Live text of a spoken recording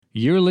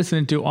You're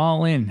listening to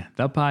All In,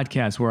 the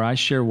podcast where I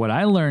share what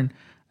I learn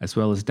as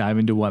well as dive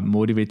into what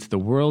motivates the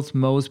world's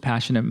most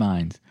passionate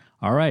minds.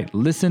 All right,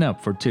 listen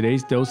up for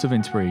today's dose of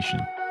inspiration.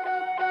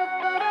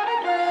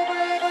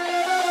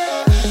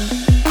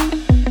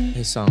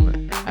 Hey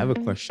Solomon, I have a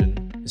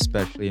question,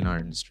 especially in our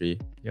industry,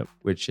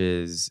 which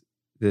is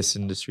this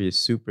industry is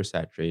super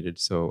saturated.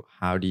 So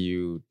how do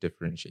you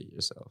differentiate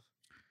yourself?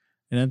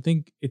 And I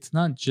think it's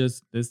not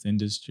just this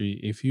industry.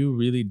 If you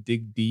really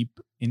dig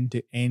deep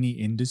into any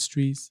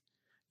industries,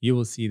 you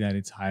will see that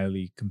it's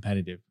highly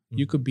competitive.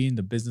 You could be in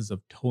the business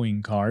of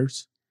towing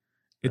cars.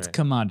 It's Right.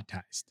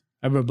 commoditized.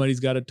 Everybody's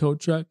got a tow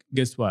truck.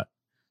 Guess what?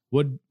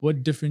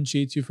 What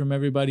differentiates you from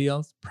everybody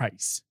else?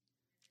 Price.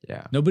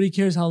 Yeah. Nobody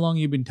cares how long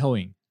you've been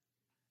towing.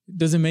 It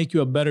doesn't make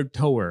you a better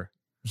tower,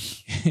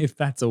 if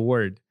that's a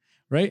word,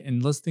 right?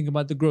 And let's think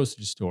about the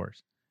grocery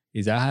stores.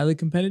 Is that highly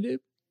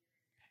competitive?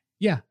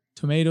 Yeah,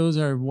 tomatoes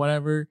or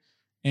whatever,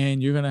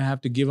 and you're gonna have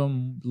to give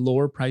them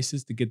lower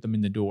prices to get them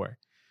in the door.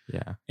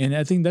 Yeah. And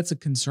I think that's a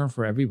concern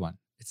for everyone.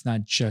 It's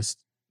not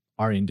just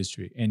our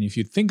industry. And if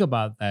you think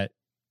about that,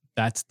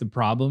 that's the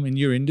problem in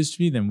your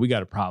industry, then we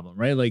got a problem,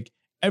 right? Like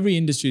every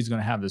industry is going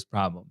to have this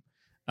problem.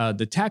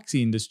 The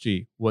taxi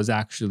industry was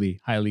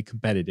actually highly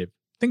competitive.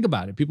 Think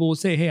about it. People will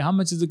say, hey, how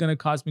much is it going to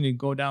cost me to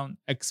go down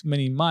X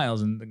many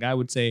miles? And the guy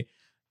would say,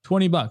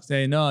 $20.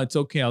 Say, no, it's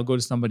okay. I'll go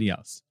to somebody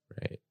else.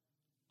 Right.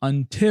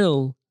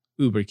 Until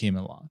Uber came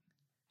along.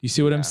 You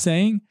see what I'm Yeah.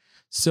 saying?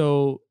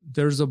 So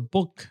there's a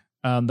book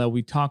that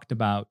we talked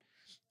about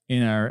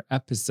in our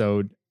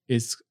episode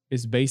is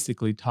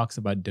basically talks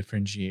about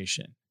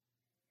differentiation.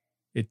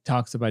 It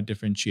talks about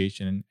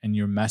differentiation and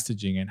your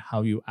messaging and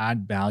how you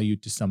add value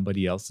to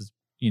somebody else's,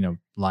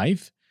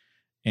 life.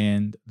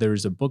 And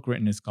there's a book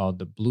written, it's called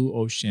The Blue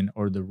Ocean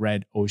or the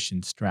Red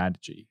Ocean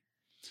Strategy.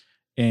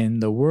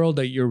 And the world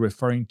that you're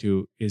referring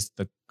to is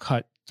the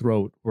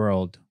cutthroat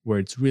world where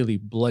it's really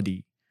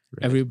bloody.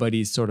 Right.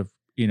 Everybody's sort of,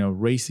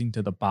 racing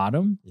to the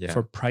bottom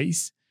for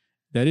price.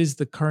 That is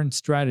the current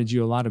strategy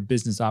a lot of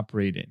business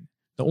operate in.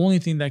 The only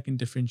thing that can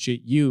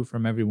differentiate you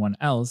from everyone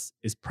else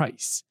is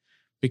price.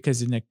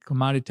 Because in a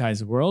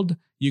commoditized world,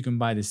 you can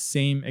buy the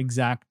same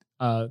exact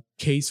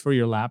case for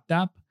your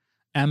laptop,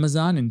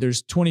 Amazon, and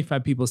there's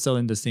 25 people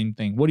selling the same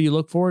thing. What do you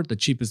look for? The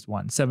cheapest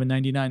one,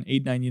 $7.99,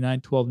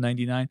 $8.99,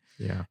 $12.99.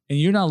 Yeah. And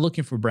you're not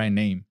looking for brand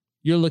name.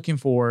 You're looking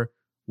for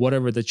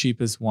whatever the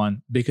cheapest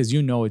one because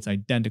you know it's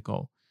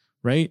identical,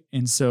 right?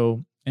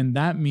 And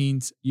that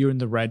means you're in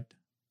the red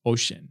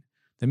ocean.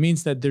 That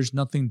means that there's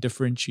nothing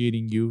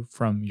differentiating you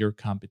from your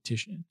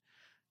competition.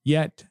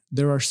 Yet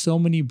there are so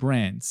many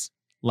brands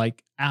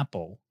like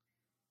Apple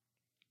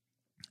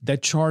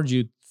that charge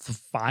you for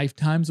 5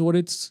 times what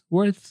it's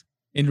worth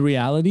in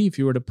reality, if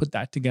you were to put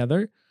that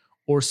together,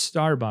 or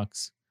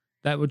Starbucks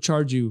that would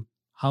charge you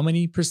how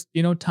many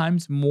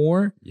times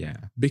more? Yeah.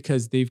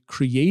 Because they've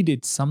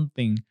created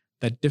something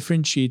that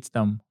differentiates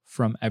them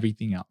from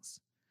everything else.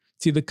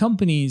 See, the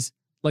companies,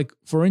 like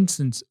for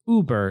instance,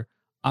 Uber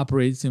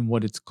operates in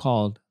what it's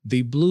called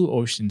the blue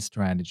ocean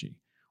strategy,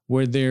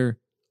 where there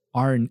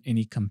aren't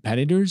any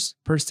competitors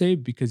per se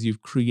because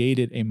you've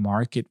created a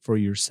market for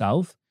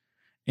yourself,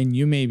 and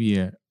you may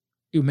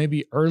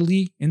be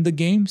early in the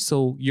game,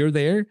 so you're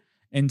there,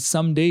 and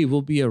someday it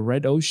will be a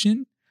red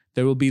ocean.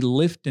 There will be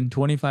Lyft and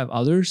 25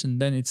 others,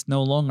 and then it's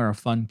no longer a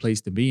fun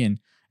place to be in,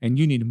 and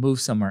you need to move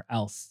somewhere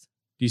else.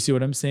 Do you see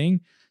what I'm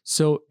saying?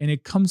 So, and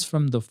it comes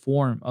from the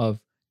form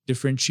of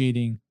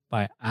differentiating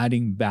by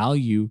adding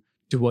value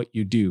to what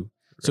you do.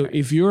 So Right.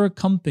 if you're a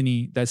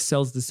company that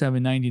sells the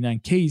 $7.99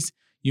 case,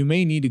 you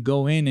may need to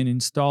go in and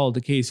install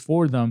the case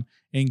for them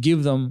and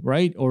give them,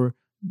 right? Or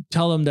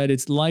tell them that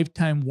it's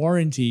lifetime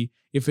warranty.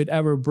 If it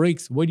ever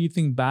breaks, what do you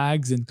think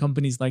bags and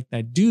companies like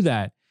that do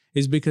that?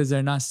 Is because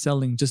they're not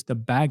selling just a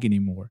bag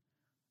anymore.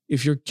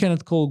 If your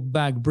Kenneth Cole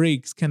bag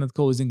breaks, Kenneth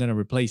Cole isn't going to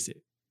replace it.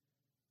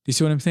 Do you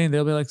see what I'm saying?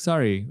 They'll be like,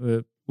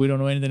 sorry, we don't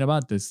know anything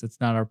about this. That's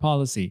not our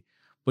policy.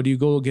 But you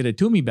go get a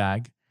Tumi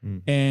bag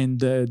and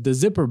the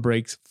zipper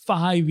breaks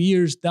 5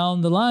 years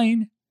down the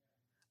line.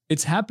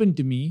 It's happened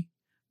to me.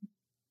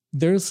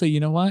 They'll say, you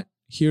know what?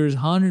 Here's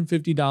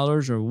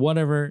 $150 or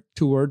whatever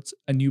towards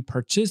a new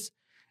purchase.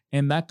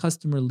 And that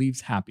customer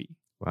leaves happy.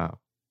 Wow.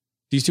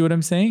 Do you see what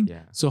I'm saying?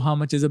 Yeah. So how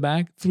much is a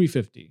bag?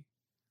 $350.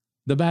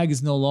 The bag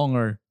is no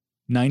longer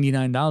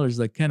 $99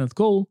 like Kenneth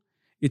Cole.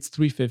 It's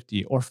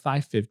 $350 or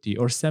 $550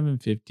 or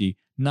 $750,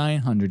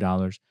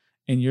 $900.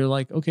 And you're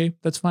like, okay,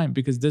 that's fine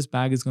because this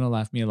bag is going to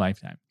last me a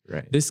lifetime.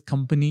 Right. This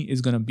company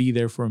is going to be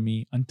there for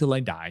me until I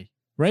die,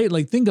 right?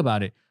 Like think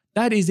about it.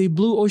 That is a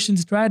blue ocean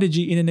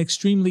strategy in an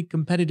extremely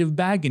competitive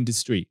bag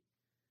industry.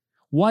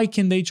 Why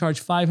can they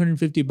charge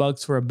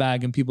 $550 for a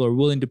bag and people are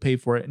willing to pay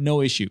for it?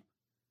 No issue.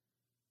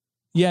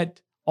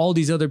 Yet all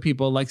these other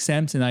people like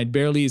Samsonite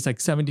barely is like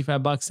 $75,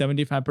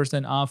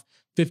 75% off,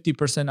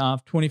 50%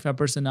 off,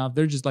 25% off.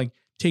 They're just like,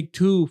 take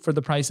 2 for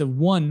the price of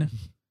 1.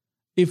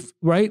 If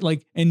right,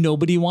 like, and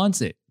nobody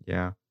wants it.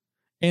 Yeah.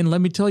 And let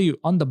me tell you,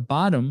 on the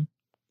bottom,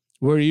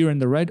 where you're in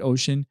the red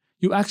ocean,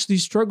 you actually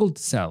struggle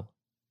to sell.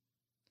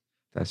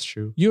 That's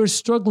true. You're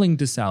struggling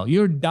to sell.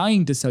 You're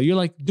dying to sell. You're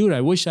like, dude,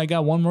 I wish I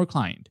got one more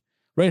client,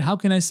 right? How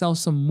can I sell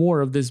some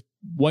more of this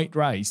white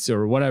rice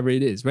or whatever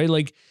it is, right?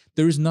 Like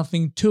there's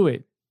nothing to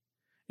it.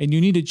 And you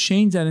need to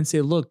change that and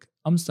say, look,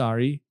 I'm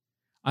sorry.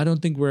 I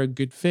don't think we're a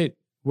good fit.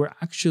 We're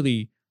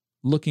actually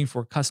looking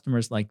for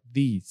customers like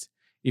these.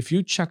 If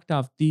you checked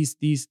off these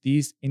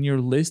in your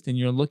list and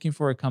you're looking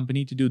for a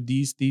company to do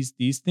these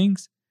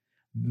things,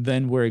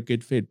 then we're a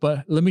good fit.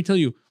 But let me tell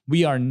you,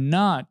 we are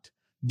not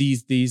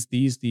these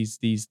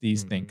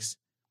things.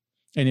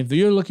 And if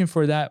you're looking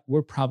for that,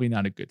 we're probably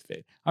not a good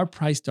fit. Our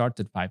price starts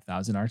at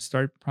 5,000. Our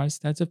price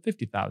starts at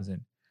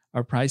 50,000.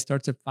 Our price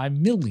starts at 5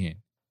 million.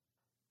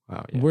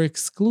 Wow. Yeah. We're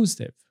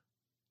exclusive.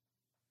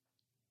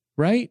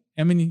 Right?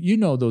 I mean, you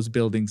know those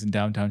buildings in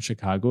downtown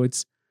Chicago.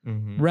 It's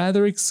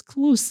rather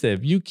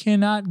exclusive. You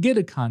cannot get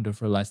a condo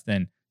for less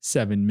than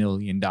 $7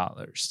 million.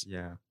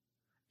 Yeah.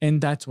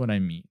 And that's what I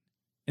mean.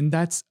 And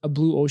that's a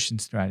blue ocean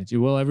strategy.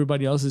 Well,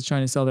 everybody else is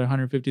trying to sell their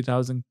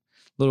 150,000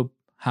 little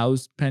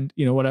house,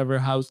 whatever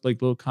house,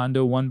 like little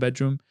condo, 1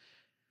 bedroom.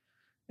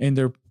 And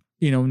they're,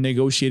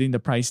 negotiating the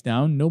price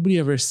down. Nobody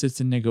ever sits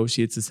and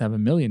negotiates a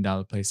 $7 million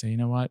place. Say, you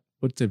know what?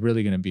 What's it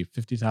really going to be?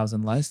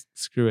 50,000 less?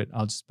 Screw it.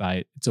 I'll just buy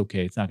it. It's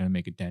okay. It's not going to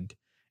make a dent.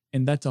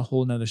 And that's a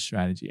whole nother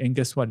strategy. And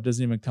guess what? It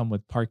doesn't even come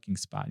with parking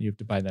spot. You have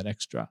to buy that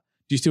extra.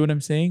 Do you see what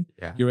I'm saying?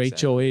 Yeah. Your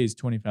HOA is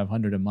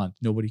 $2,500 a month.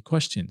 Nobody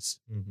questions.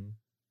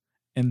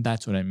 And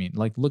that's what I mean.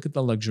 Like, look at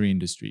the luxury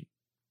industry.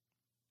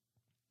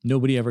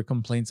 Nobody ever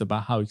complains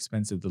about how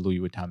expensive the Louis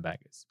Vuitton bag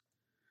is.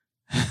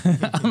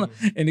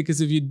 And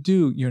because if you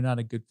do, you're not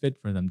a good fit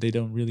for them. They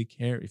don't really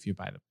care if you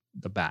buy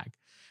the bag.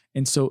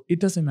 And so it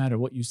doesn't matter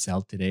what you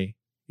sell today.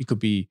 It could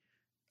be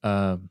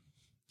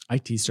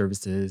IT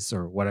services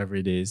or whatever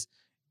it is.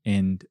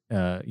 And,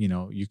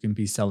 you can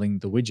be selling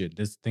the widget,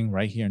 this thing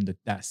right here on the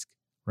desk,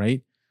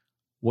 right?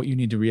 What you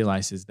need to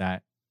realize is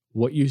that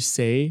what you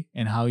say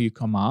and how you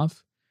come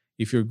off,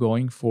 if you're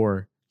going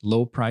for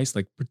low price,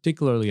 like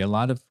particularly a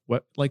lot of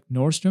like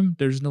Nordstrom,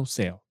 there's no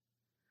sale.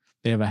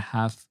 They have a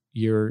half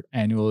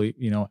annual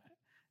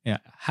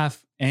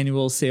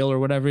sale or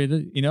whatever it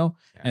is,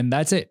 and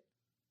that's it.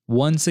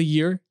 Once a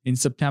year in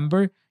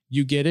September,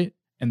 you get it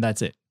and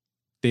that's it.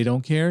 They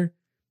don't care.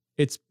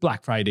 It's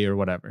Black Friday or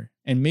whatever.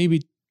 And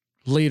maybe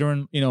later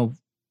on,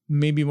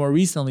 maybe more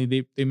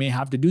recently, they may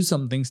have to do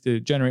some things to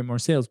generate more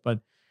sales,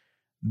 but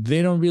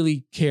they don't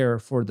really care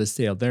for the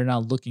sale. They're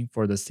not looking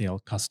for the sale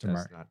customer.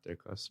 That's not their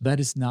customer. That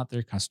is not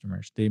their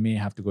customers. They may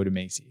have to go to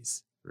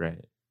Macy's.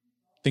 Right.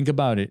 Think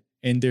about it.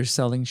 And they're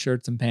selling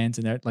shirts and pants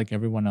and that like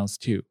everyone else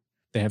too.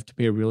 They have to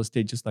pay real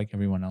estate just like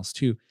everyone else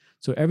too.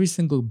 So every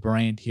single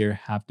brand here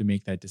have to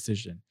make that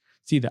decision.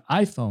 See, the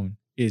iPhone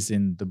is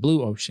in the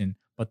blue ocean,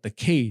 but the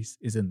case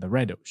is in the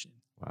red ocean.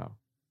 Wow.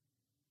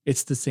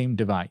 It's the same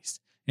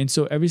device. And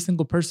so every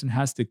single person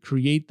has to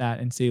create that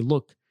and say,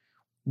 look,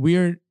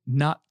 we're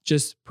not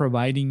just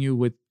providing you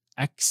with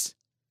X,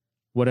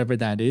 whatever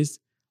that is.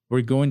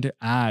 We're going to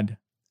add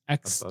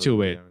X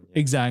to it. Yeah.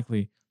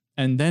 Exactly.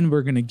 And then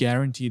we're going to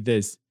guarantee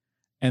this.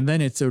 And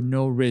then it's a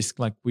no risk,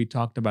 like we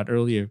talked about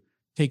earlier.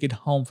 Take it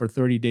home for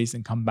 30 days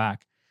and come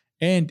back.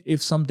 And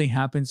if something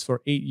happens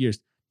for 8 years,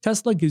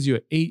 Tesla gives you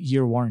an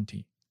 8-year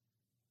warranty.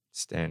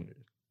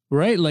 Standard.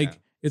 Right? Like,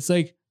 It's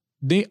like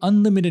they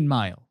unlimited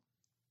mile.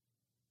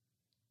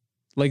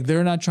 Like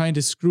they're not trying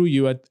to screw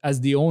you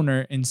as the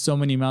owner, and so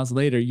many miles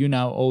later, you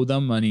now owe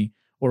them money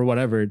or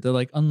whatever. They're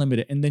like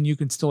unlimited. And then you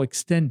can still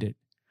extend it.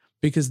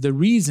 Because the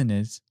reason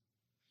is,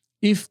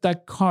 if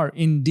that car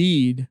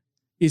indeed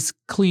is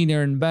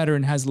cleaner and better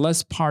and has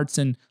less parts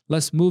and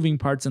less moving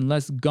parts and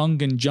less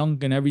gunk and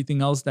junk and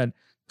everything else that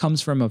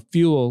comes from a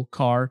fuel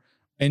car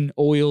and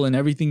oil and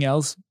everything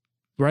else,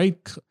 right?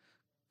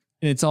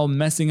 And it's all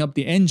messing up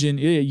the engine.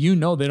 They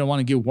don't want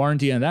to give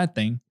warranty on that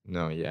thing.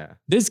 No, yeah.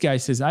 This guy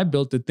says, I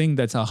built a thing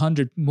that's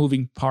 100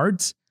 moving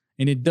parts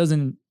and it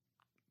doesn't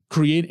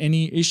create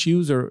any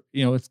issues, or,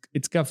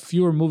 it's got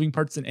fewer moving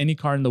parts than any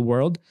car in the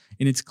world,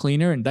 and it's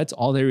cleaner, and that's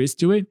all there is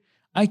to it.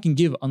 I can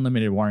give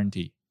unlimited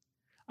warranty.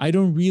 I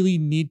don't really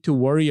need to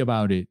worry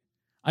about it.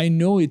 I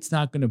know it's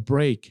not going to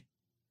break.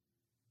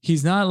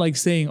 He's not like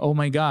saying, oh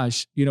my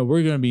gosh, we're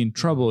going to be in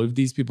trouble if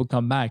these people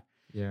come back.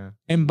 Yeah.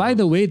 And by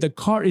the way, the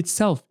car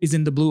itself is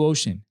in the blue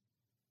ocean.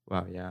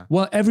 Wow, yeah.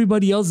 While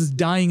everybody else is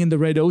dying in the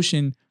red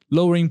ocean,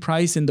 lowering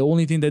price, and the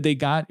only thing that they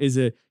got is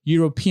a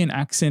European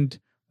accent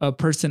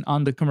person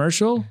on the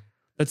commercial.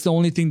 That's the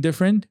only thing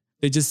different.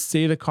 They just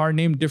say the car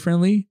name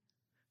differently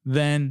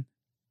than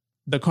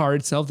the car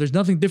itself. There's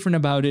nothing different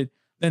about it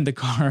than the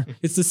car.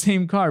 It's the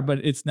same car,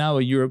 but it's now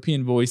a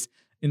European voice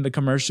in the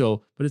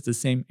commercial, but it's the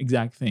same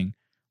exact thing.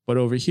 But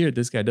over here,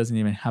 this guy doesn't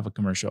even have a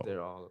commercial.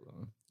 They're all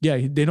alone. Yeah,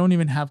 they don't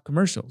even have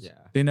commercials. Yeah.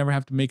 They never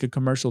have to make a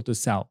commercial to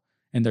sell.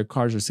 And their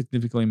cars are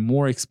significantly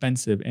more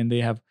expensive, and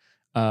they have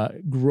a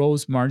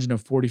gross margin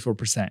of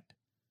 44%.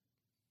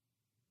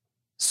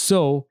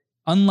 So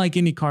unlike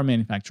any car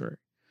manufacturer.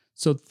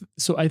 So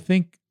I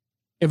think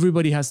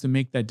everybody has to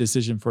make that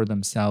decision for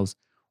themselves.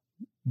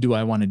 Do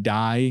I want to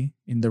die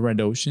in the red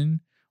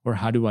ocean, or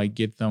how do I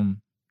get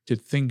them to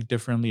think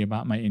differently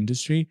about my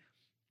industry.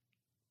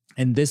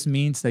 And this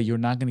means that you're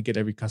not going to get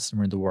every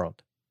customer in the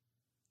world.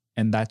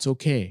 And that's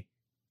okay,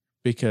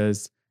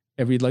 because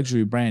every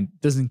luxury brand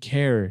doesn't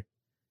care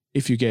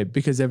if you get,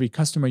 because every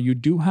customer you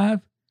do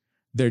have,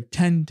 they're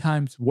 10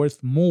 times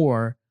worth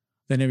more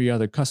than every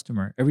other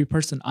customer. Every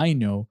person I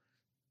know,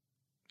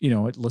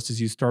 let's just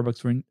use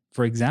Starbucks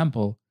for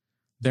example,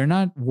 they're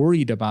not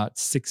worried about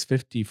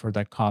 $6.50 for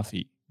that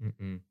coffee.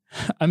 Mm-mm.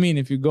 I mean,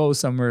 if you go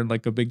somewhere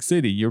like a big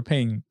city, you're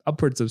paying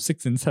upwards of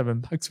 $6 and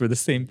 $7 for the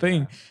same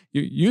thing.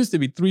 You used to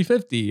be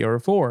 $3.50 or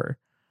 $4,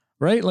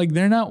 right? Like,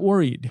 they're not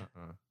worried.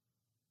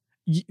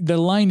 The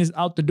line is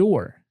out the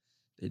door.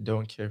 They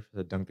don't care for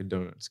the Dunkin'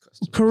 Donuts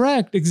customers.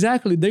 Correct,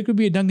 exactly. There could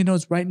be a Dunkin'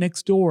 Donuts right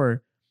next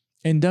door,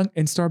 and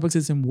Starbucks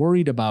isn't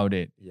worried about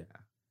it. Yeah.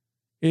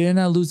 They're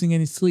not losing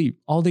any sleep.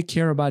 All they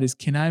care about is,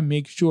 can I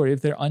make sure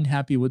if they're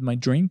unhappy with my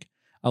drink,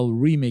 I'll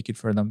remake it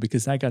for them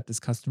because I got this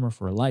customer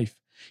for life.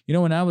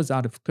 When I was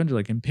out of country,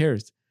 like in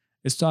Paris,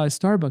 I saw a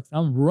Starbucks,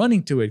 I'm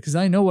running to it because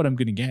I know what I'm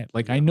going to get.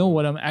 Like, I know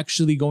what I'm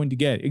actually going to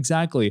get.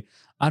 Exactly.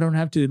 I don't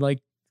have to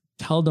like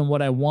tell them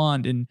what I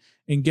want and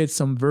get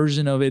some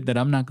version of it that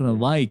I'm not going to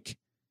like.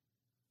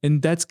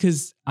 And that's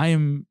because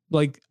I'm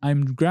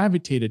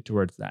gravitated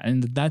towards that.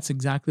 And that's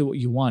exactly what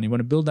you want. You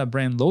want to build that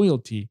brand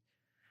loyalty.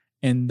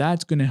 And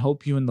that's going to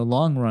help you in the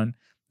long run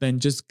than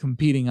just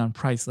competing on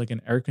price like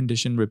an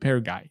air-conditioned repair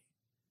guy.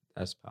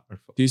 That's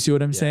powerful. Do you see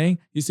what I'm saying?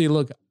 You say,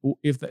 look,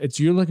 if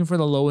you're looking for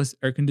the lowest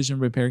air-conditioned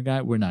repair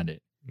guy, we're not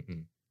it.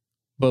 Mm-mm.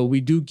 But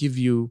we do give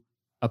you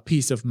a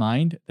peace of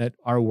mind that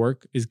our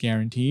work is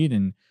guaranteed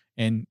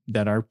and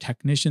that our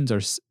technicians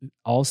are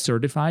all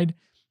certified,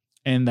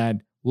 and that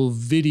we'll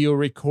video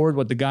record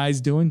what the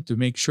guy's doing to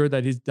make sure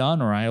that he's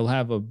done, or I'll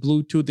have a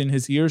Bluetooth in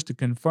his ears to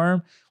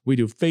confirm. We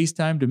do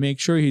FaceTime to make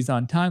sure he's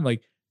on time.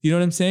 Like, you know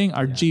what I'm saying?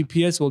 Our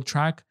GPS will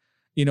track,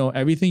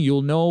 everything.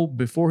 You'll know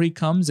before he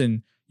comes,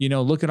 and,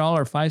 look at all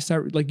our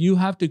 5-star. Like, you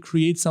have to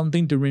create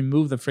something to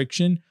remove the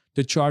friction,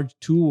 to charge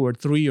 2 or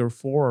 3 or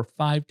 4 or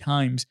 5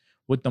 times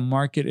what the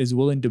market is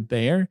willing to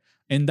bear.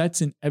 And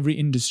that's in every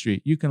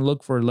industry. You can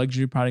look for a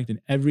luxury product in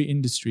every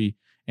industry,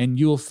 and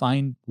you'll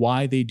find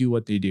why they do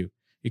what they do.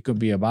 It could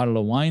be a bottle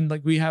of wine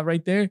like we have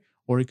right there,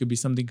 or it could be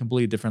something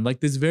completely different. Like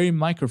this very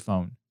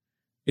microphone.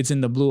 It's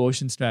in the Blue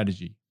Ocean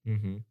strategy.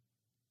 Mm-hmm.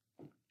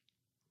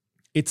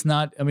 It's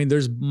not,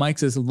 there's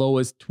mics as low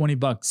as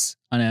 $20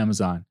 on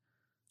Amazon.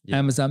 Yeah.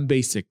 Amazon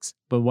Basics.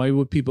 But why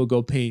would people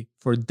go pay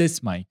for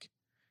this mic?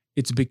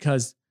 It's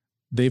because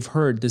they've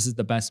heard this is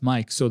the best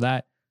mic, so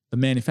that the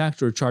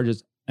manufacturer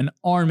charges an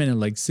arm and a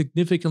leg,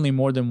 significantly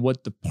more than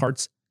what the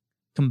parts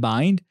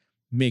combined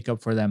make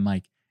up for that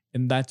mic.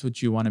 And that's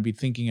what you want to be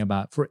thinking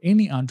about for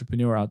any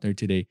entrepreneur out there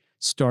today,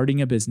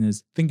 starting a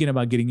business, thinking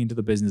about getting into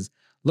the business.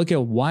 Look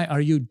at, why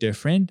are you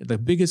different? The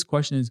biggest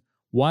question is,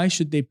 why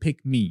should they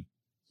pick me?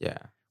 Yeah.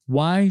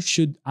 Why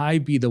should I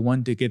be the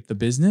one to get the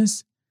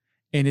business?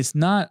 And it's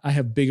not, I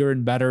have bigger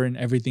and better and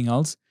everything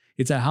else.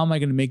 It's that, how am I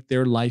going to make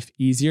their life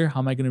easier? How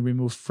am I going to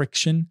remove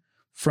friction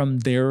from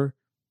their,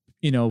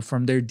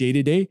 from their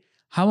day-to-day?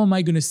 How am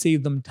I going to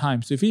save them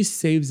time? So if he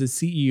saves the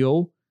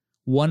CEO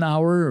 1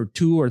 hour or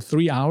 2 or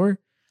 3 hours,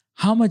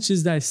 how much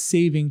is that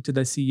saving to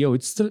the CEO?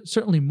 It's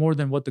certainly more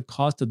than what the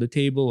cost of the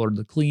table or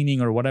the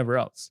cleaning or whatever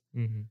else.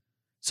 Mm-hmm.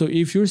 So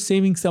if you're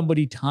saving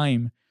somebody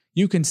time,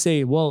 you can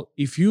say, well,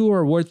 if you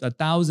are worth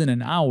 $1,000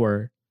 an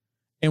hour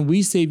and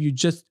we save you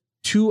just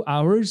 2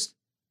 hours,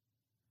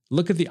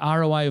 look at the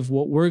ROI of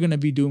what we're going to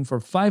be doing for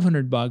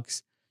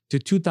 $500 to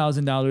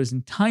 $2,000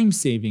 in time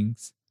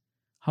savings.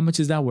 How much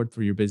is that worth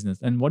for your business?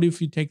 And what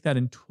if you take that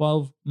in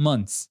 12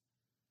 months?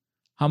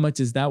 How much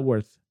is that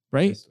worth,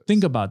 right?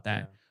 Think about that.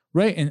 Yeah.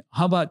 Right. And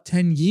how about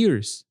 10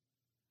 years?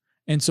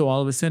 And so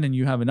all of a sudden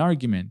you have an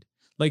argument.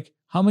 Like,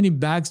 how many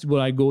bags would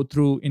I go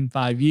through in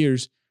 5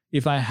 years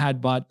if I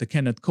had bought the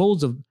Kenneth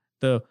Coles of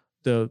the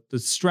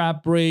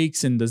strap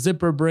brakes and the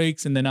zipper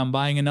brakes, and then I'm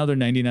buying another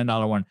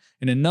 $99 one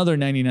and another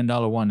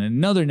 $99 one and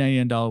another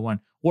 $99 one,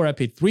 or I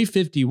paid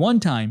 $350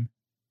 one time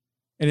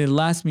and it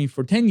lasts me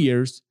for 10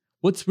 years.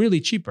 What's really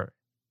cheaper?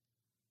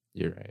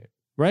 You're right.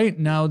 Right?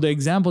 Now, the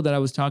example that I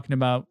was talking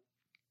about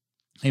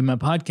in my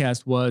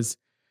podcast was,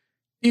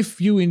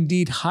 if you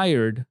indeed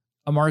hired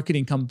a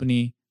marketing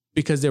company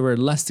because they were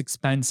less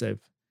expensive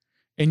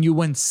and you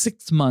went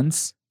 6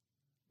 months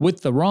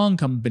with the wrong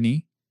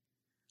company,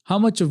 how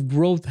much of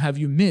growth have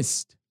you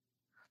missed?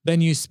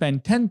 Then you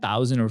spend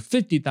 $10,000 or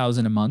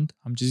 $50,000 a month.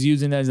 I'm just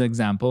using that as an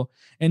example.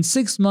 And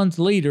 6 months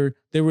later,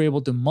 they were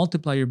able to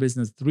multiply your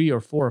business 3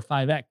 or 4 or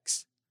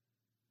 5x.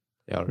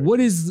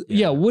 What is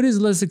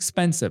less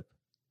expensive?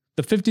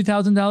 The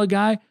 $50,000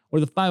 guy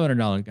or the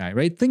 $500 guy,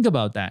 right? Think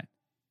about that.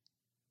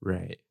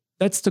 Right.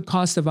 That's the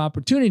cost of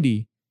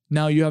opportunity.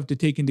 Now you have to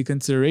take into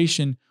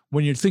consideration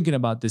when you're thinking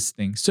about this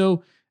thing.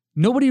 So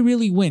nobody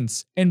really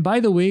wins. And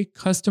by the way,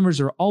 customers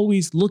are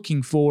always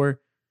looking for,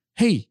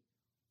 hey,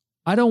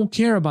 I don't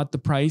care about the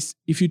price.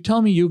 If you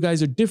tell me you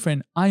guys are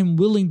different, I'm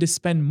willing to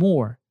spend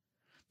more.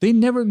 They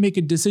never make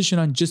a decision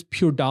on just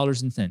pure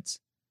dollars and cents.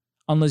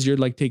 Unless you're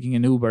like taking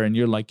an Uber and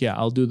you're like, yeah,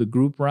 I'll do the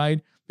group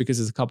ride because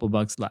it's a couple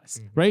bucks less,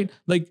 right?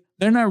 Like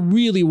they're not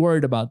really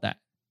worried about that.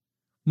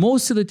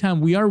 Most of the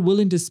time, we are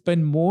willing to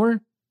spend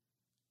more.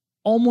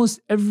 Almost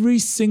every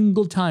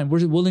single time,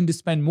 we're willing to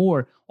spend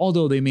more,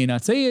 although they may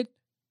not say it.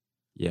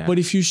 Yeah. But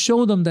if you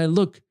show them that,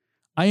 look,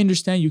 I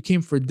understand you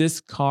came for this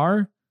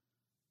car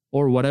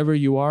or whatever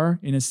you are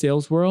in a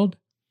sales world,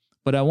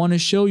 but I want to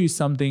show you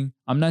something.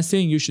 I'm not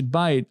saying you should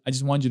buy it. I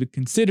just want you to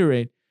consider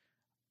it.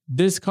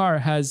 This car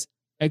has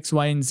X,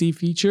 Y, and Z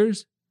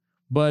features,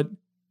 but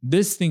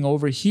this thing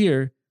over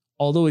here,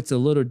 although it's a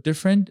little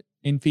different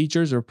in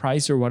features or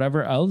price or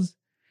whatever else,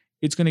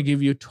 it's going to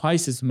give you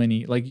twice as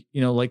many, like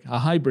a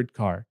hybrid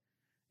car.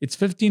 It's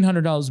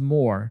 $1,500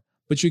 more,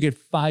 but you get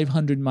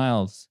 500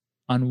 miles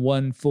on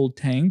one full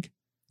tank.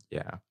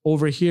 Yeah.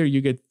 Over here, you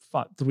get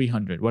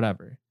 300,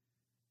 whatever.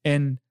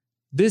 And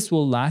this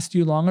will last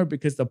you longer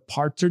because the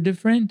parts are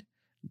different.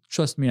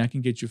 Trust me, I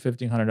can get you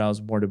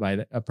 $1,500 more to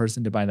buy a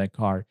person to buy that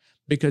car,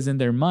 because in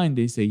their mind,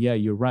 they say, yeah,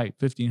 you're right.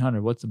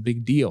 $1,500, what's the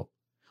big deal?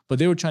 But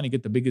they were trying to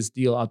get the biggest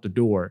deal out the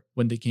door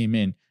when they came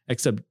in,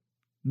 except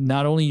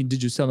not only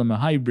did you sell them a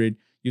hybrid,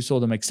 you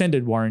sold them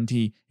extended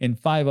warranty and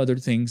 5 other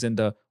things, and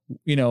the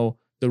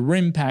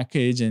rim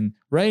package and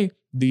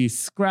the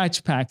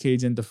scratch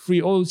package and the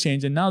free oil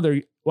change. And now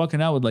they're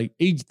walking out with like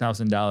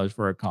 $80,000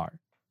 for a car.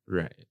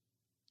 Right.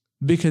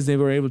 Because they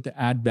were able to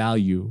add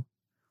value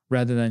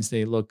rather than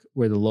say, look,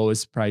 we're the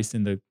lowest price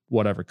in the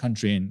whatever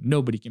country and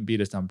nobody can beat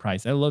us on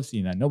price. I love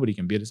seeing that. Nobody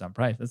can beat us on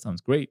price. That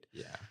sounds great.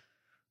 Yeah.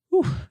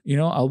 Whew,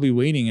 I'll be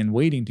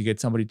waiting to get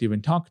somebody to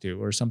even talk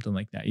to or something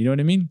like that. You know what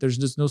I mean? There's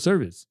just no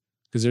service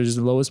because there's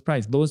the lowest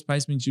price. Lowest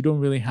price means you don't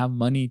really have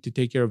money to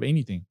take care of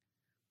anything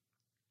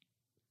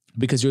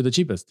because you're the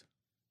cheapest.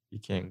 You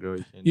can't grow.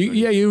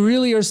 You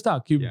really are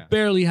stuck. You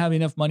barely have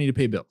enough money to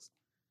pay bills.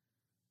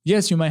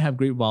 Yes, you might have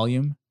great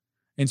volume.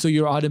 And so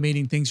you're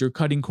automating things, you're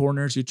cutting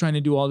corners, you're trying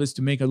to do all this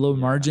to make a low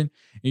margin.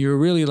 And you're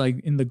really like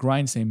in the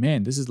grind saying,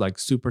 man, this is like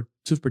super,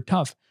 super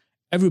tough.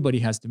 Everybody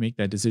has to make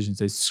that decision.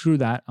 Say, screw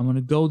that. I'm going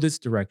to go this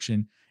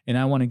direction. And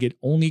I want to get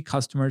only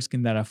customers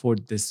that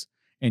afford this.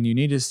 And you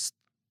need to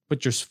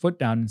put your foot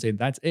down and say,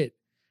 that's it.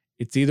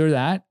 It's either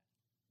that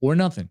or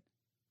nothing.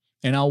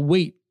 And I'll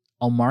wait.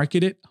 I'll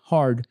market it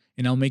hard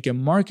and I'll make a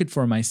market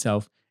for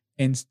myself.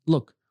 And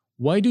look,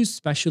 why do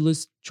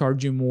specialists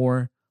charge you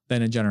more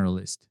than a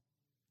generalist?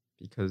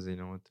 Because they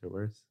know what they're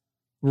worth.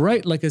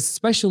 Right. Like a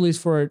specialist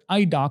for an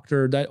eye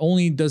doctor that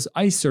only does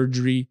eye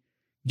surgery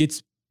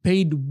gets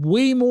paid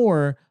way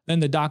more than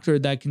the doctor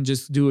that can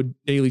just do a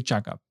daily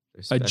checkup.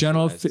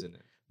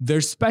 They're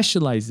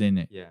specialized in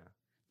it. Yeah.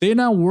 They're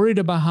not worried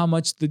about how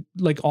much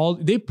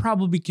they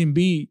probably can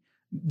be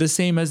the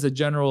same as the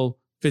general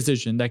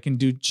physician that can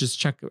just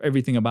check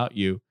everything about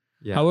you.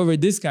 Yeah. However,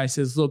 this guy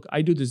says, look,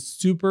 I do this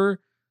super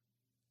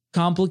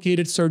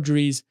complicated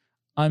surgeries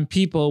on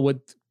people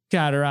with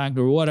cataract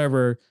or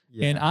whatever.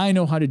 Yeah. And I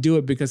know how to do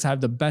it because I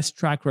have the best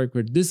track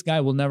record. This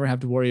guy will never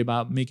have to worry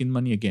about making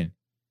money again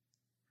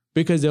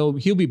because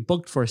he'll be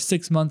booked for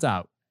 6 months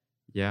out.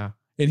 Yeah.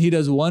 And he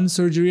does one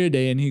surgery a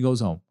day and he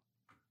goes home.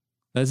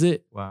 That's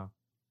it. Wow.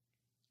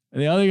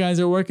 And the other guys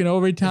are working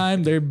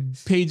overtime. Their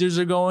pagers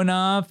are going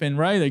off and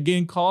they're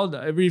getting called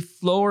every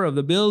floor of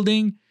the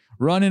building,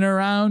 running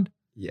around,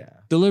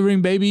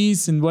 delivering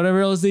babies and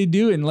whatever else they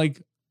do. And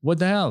what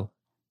the hell?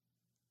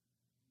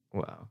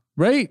 Wow.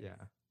 Right? Yeah.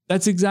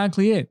 That's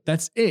exactly it.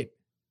 That's it.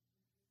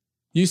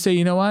 You say,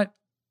 you know what?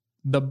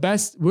 The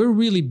best, we're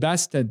really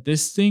best at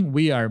this thing.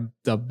 We are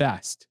the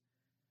best.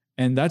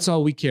 And that's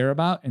all we care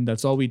about. And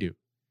that's all we do.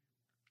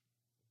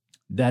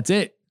 That's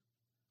it.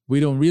 We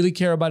don't really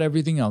care about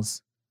everything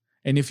else.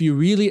 And if you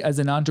really, as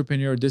an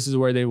entrepreneur, this is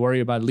where they worry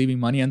about leaving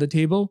money on the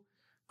table,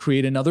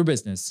 create another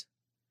business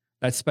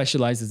that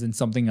specializes in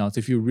something else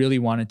if you really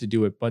wanted to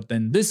do it. But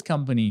then this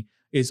company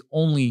is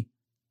only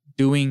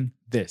doing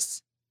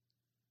this.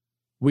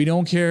 We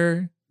don't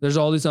care. There's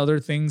all these other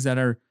things that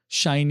are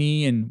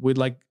shiny and we'd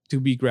like to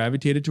be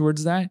gravitated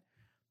towards that.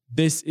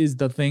 This is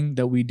the thing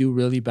that we do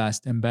really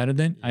best and better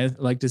than, I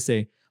like to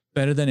say,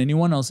 better than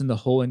anyone else in the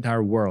whole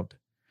entire world.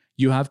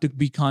 You have to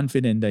be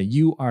confident that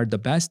you are the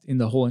best in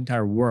the whole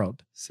entire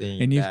world.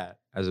 Saying that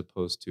as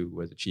opposed to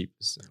we're the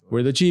cheapest.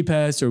 We're the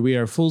cheapest, or we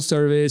are full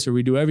service, or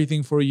we do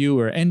everything for you,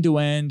 or end to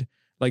end.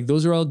 Like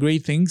those are all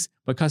great things,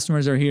 but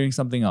customers are hearing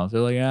something else.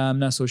 They're like, I'm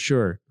not so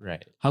sure.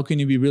 Right. How can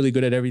you be really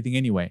good at everything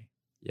anyway?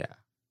 Yeah.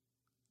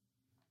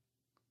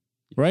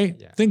 Right?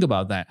 Yeah. Think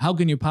about that. How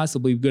can you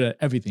possibly be good at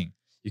everything?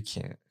 You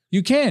can't.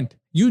 You can't.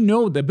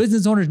 The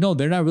business owners know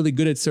they're not really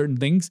good at certain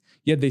things,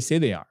 yet they say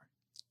they are.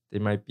 They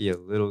might be a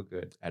little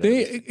good at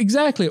it.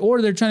 Exactly. Or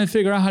they're trying to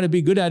figure out how to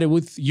be good at it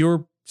with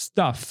your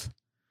stuff.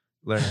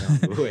 Learning on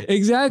the way.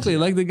 Exactly.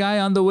 Like the guy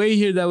on the way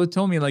here that would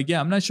tell me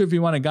I'm not sure if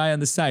you want a guy on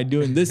the side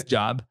doing this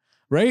job,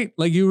 right?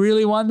 Like you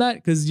really want that?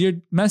 Because you're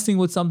messing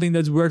with something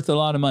that's worth a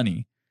lot of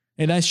money.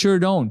 And I sure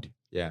don't.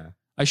 Yeah.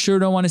 I sure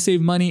don't want to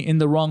save money in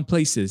the wrong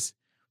places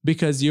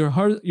because your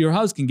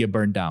house can get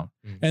burned down.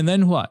 Mm. And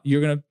then what?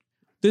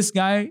 This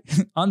guy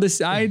on the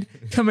side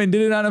come and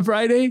did it on a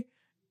Friday?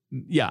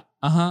 Yeah.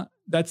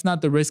 That's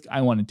not the risk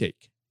I want to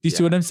take. Do you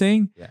see what I'm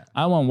saying? Yeah.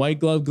 I want white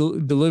glove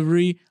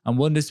delivery. I'm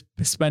willing to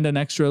spend an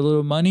extra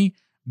little money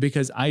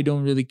because I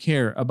don't really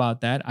care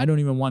about that. I don't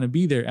even want to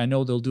be there. I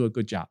know they'll do a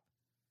good job.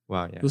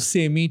 Wow. Yeah. They'll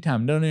save me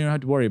time. Don't even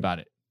have to worry about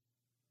it.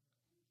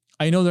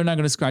 I know they're not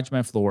going to scratch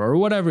my floor or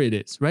whatever it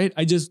is, right?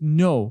 I just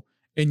know,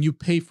 and you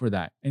pay for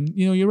that. And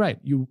you're right.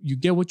 You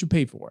get what you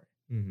pay for.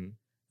 Mm-hmm.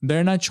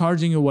 They're not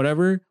charging you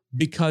whatever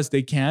because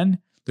they can.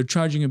 They're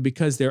charging you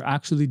because they're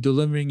actually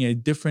delivering a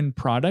different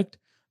product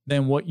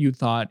than what you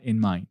thought in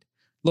mind.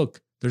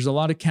 Look, there's a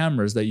lot of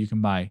cameras that you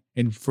can buy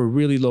and for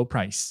really low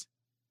price.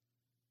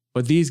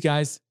 But these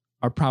guys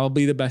are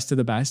probably the best of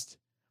the best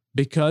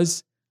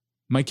because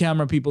my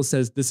camera people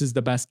says this is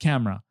the best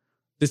camera.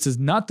 This is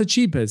not the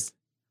cheapest,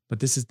 but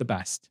this is the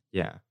best.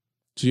 Yeah.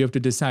 So you have to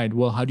decide,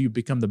 well, how do you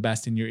become the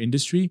best in your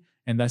industry?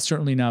 And that's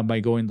certainly not by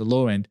going the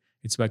low end.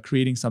 It's by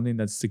creating something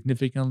that's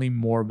significantly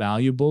more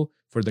valuable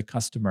for the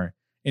customer.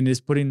 And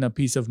it's putting the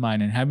peace of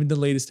mind and having the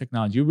latest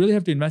technology. You really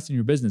have to invest in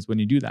your business when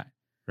you do that.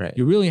 Right.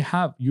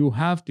 You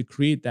have to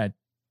create that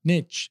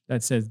niche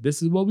that says,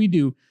 this is what we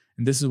do,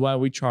 and this is why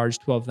we charge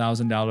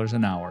 $12,000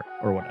 an hour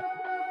or whatever.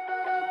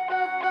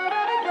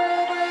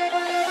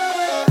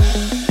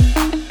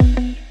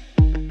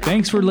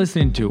 Thanks for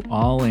listening to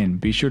All In.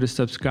 Be sure to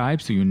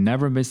subscribe so you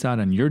never miss out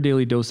on your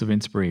daily dose of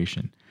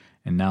inspiration.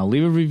 And now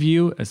leave a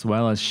review as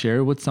well as share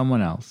it with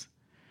someone else.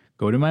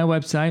 Go to my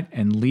website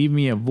and leave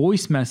me a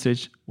voice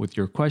message with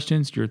your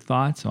questions, your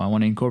thoughts. So I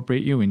want to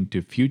incorporate you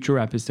into future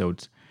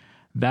episodes.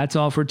 That's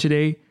all for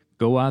today.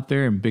 Go out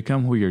there and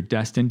become who you're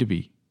destined to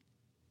be.